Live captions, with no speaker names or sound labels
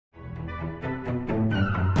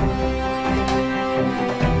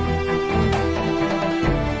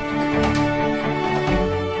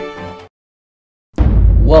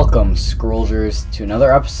Welcome, Scrollers, to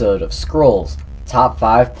another episode of Scrolls Top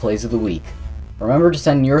 5 Plays of the Week. Remember to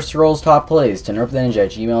send your Scrolls top plays to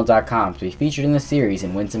nerftheninja@gmail.com to be featured in the series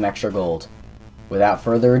and win some extra gold. Without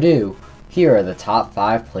further ado, here are the top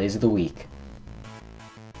 5 plays of the week.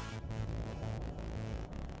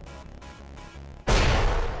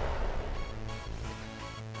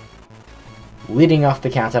 Leading off the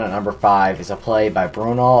countdown at number 5 is a play by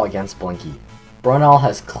Bronal against Blinky. Bronal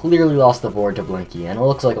has clearly lost the board to Blinky, and it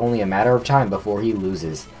looks like only a matter of time before he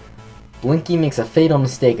loses. Blinky makes a fatal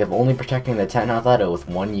mistake of only protecting the 10 health idol with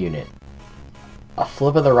one unit. A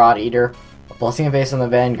flip of the Rod Eater, a blessing of Ace on the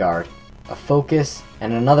Vanguard, a focus,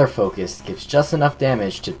 and another focus gives just enough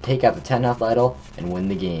damage to take out the 10 health idol and win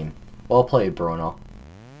the game. Well played, Bronal.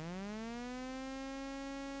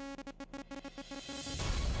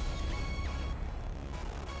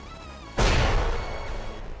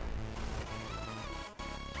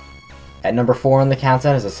 At number 4 on the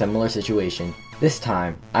countdown is a similar situation. This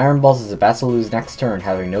time, Iron Balls is about to lose next turn,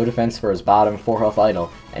 having no defense for his bottom 4 health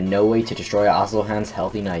idol and no way to destroy Oslohan's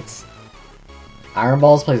healthy knights. Iron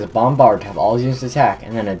Balls plays a Bombard to have all his units attack,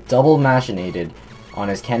 and then a double Machinated on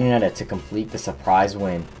his Cannonetta to complete the surprise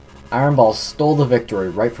win. Iron Balls stole the victory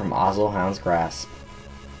right from Oslohan's grasp.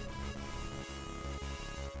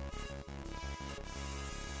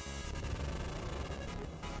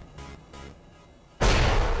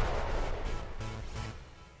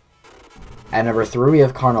 At number 3 we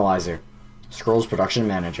have Carnalizer, Scrolls Production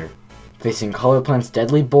Manager, facing Color Plant's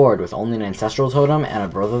deadly board with only an Ancestral Totem and a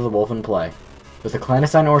Brother of the Wolf in play. With the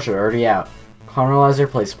Clandestine Orchard already out,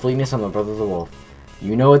 Carnalizer plays Fleetness on the Brother of the Wolf.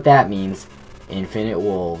 You know what that means, Infinite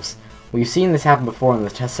Wolves. We've seen this happen before on the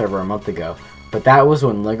test server a month ago, but that was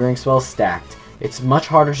when Lingering Spells stacked. It's much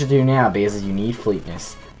harder to do now because you need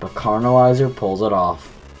Fleetness, but Carnalizer pulls it off.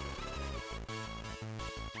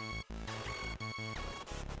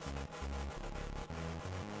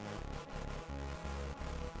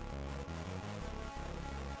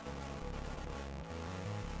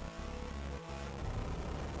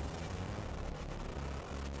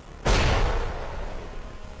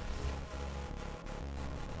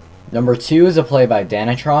 Number 2 is a play by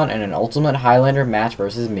Danitron and an Ultimate Highlander match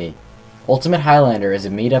versus me. Ultimate Highlander is a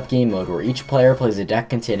made-up game mode where each player plays a deck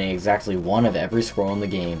containing exactly one of every scroll in the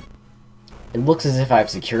game. It looks as if I have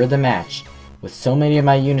secured the match, with so many of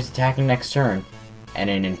my units attacking next turn, and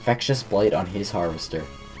an Infectious Blight on his Harvester.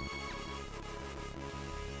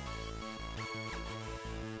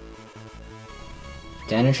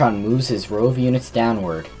 Danitron moves his row of units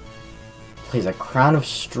downward, plays a Crown of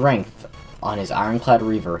Strength on his Ironclad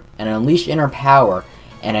Reaver, and Unleash Inner Power,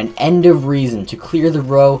 and an End of Reason to clear the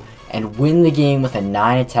row and win the game with a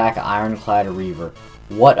 9-attack Ironclad Reaver.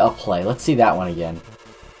 What a play. Let's see that one again.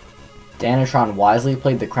 Danitron wisely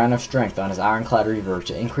played the Crown of Strength on his Ironclad Reaver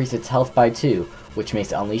to increase its health by 2, which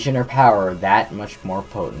makes Unleash Inner Power that much more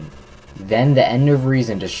potent. Then the End of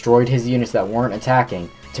Reason destroyed his units that weren't attacking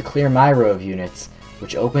to clear my row of units,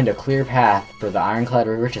 which opened a clear path for the Ironclad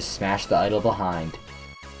Reaver to smash the idol behind.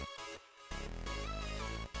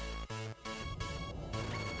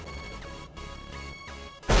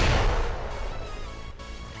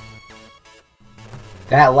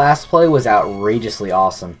 That last play was outrageously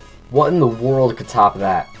awesome. What in the world could top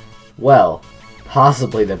that? Well,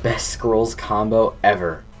 possibly the best Scrolls combo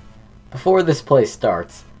ever. Before this play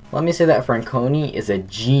starts, let me say that Franconi is a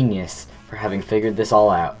genius for having figured this all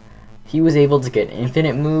out. He was able to get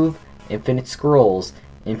infinite move, infinite scrolls,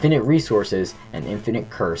 infinite resources, and infinite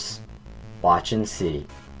curse. Watch and see.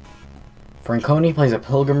 Franconi plays a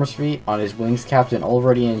Pilgrim's Feet on his Wings Captain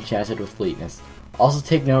already enchanted with Fleetness. Also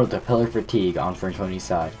take note of the Pillar Fatigue on Franconi's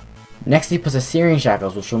side. Next he puts a Searing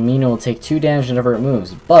Shackles, which will mean it will take 2 damage whenever it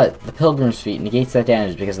moves, but the Pilgrim's Feet negates that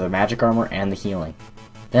damage because of the magic armor and the healing.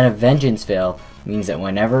 Then a Vengeance Veil means that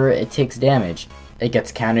whenever it takes damage, it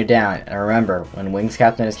gets counted down, and remember, when Wings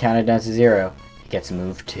Captain is counted down to 0, it gets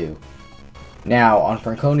moved 2. Now, on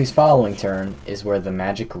Franconi's following turn is where the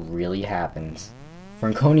magic really happens.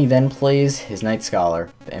 Franconi then plays his Night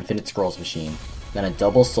Scholar, the Infinite Scrolls Machine, then a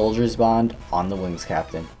double Soldier's Bond on the Wings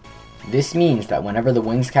Captain. This means that whenever the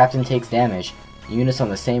Wings Captain takes damage, units on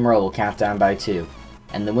the same row will count down by 2,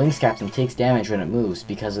 and the Wings Captain takes damage when it moves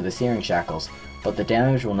because of the Searing Shackles, but the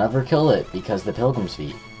damage will never kill it because the Pilgrim's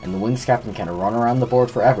Feet, and the Wings Captain can run around the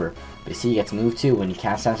board forever, but you see he gets moved 2 when he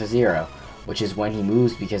counts down to 0, which is when he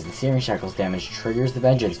moves because the Searing Shackles damage triggers the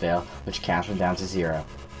Vengeance Veil, which counts him down to 0.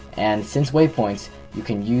 And since waypoints, you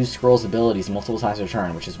can use Scroll's abilities multiple times per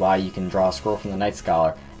turn, which is why you can draw a scroll from the Night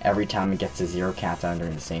Scholar every time it gets to 0 countdown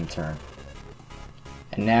during the same turn.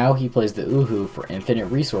 And now he plays the Uhu for infinite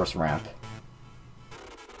resource ramp.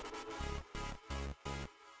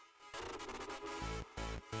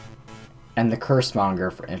 and the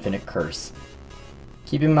Cursemonger for infinite curse.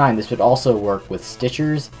 Keep in mind this would also work with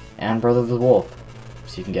Stitchers and Brother the Wolf,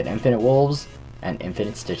 so you can get infinite wolves and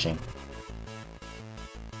infinite stitching.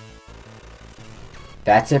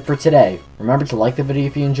 That's it for today. Remember to like the video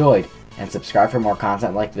if you enjoyed, and subscribe for more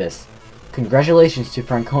content like this. Congratulations to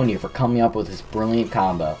Franconia for coming up with this brilliant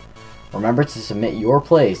combo. Remember to submit your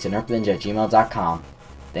plays to nerfninja@gmail.com.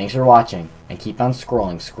 Thanks for watching, and keep on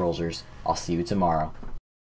scrolling, Scrollers. I'll see you tomorrow.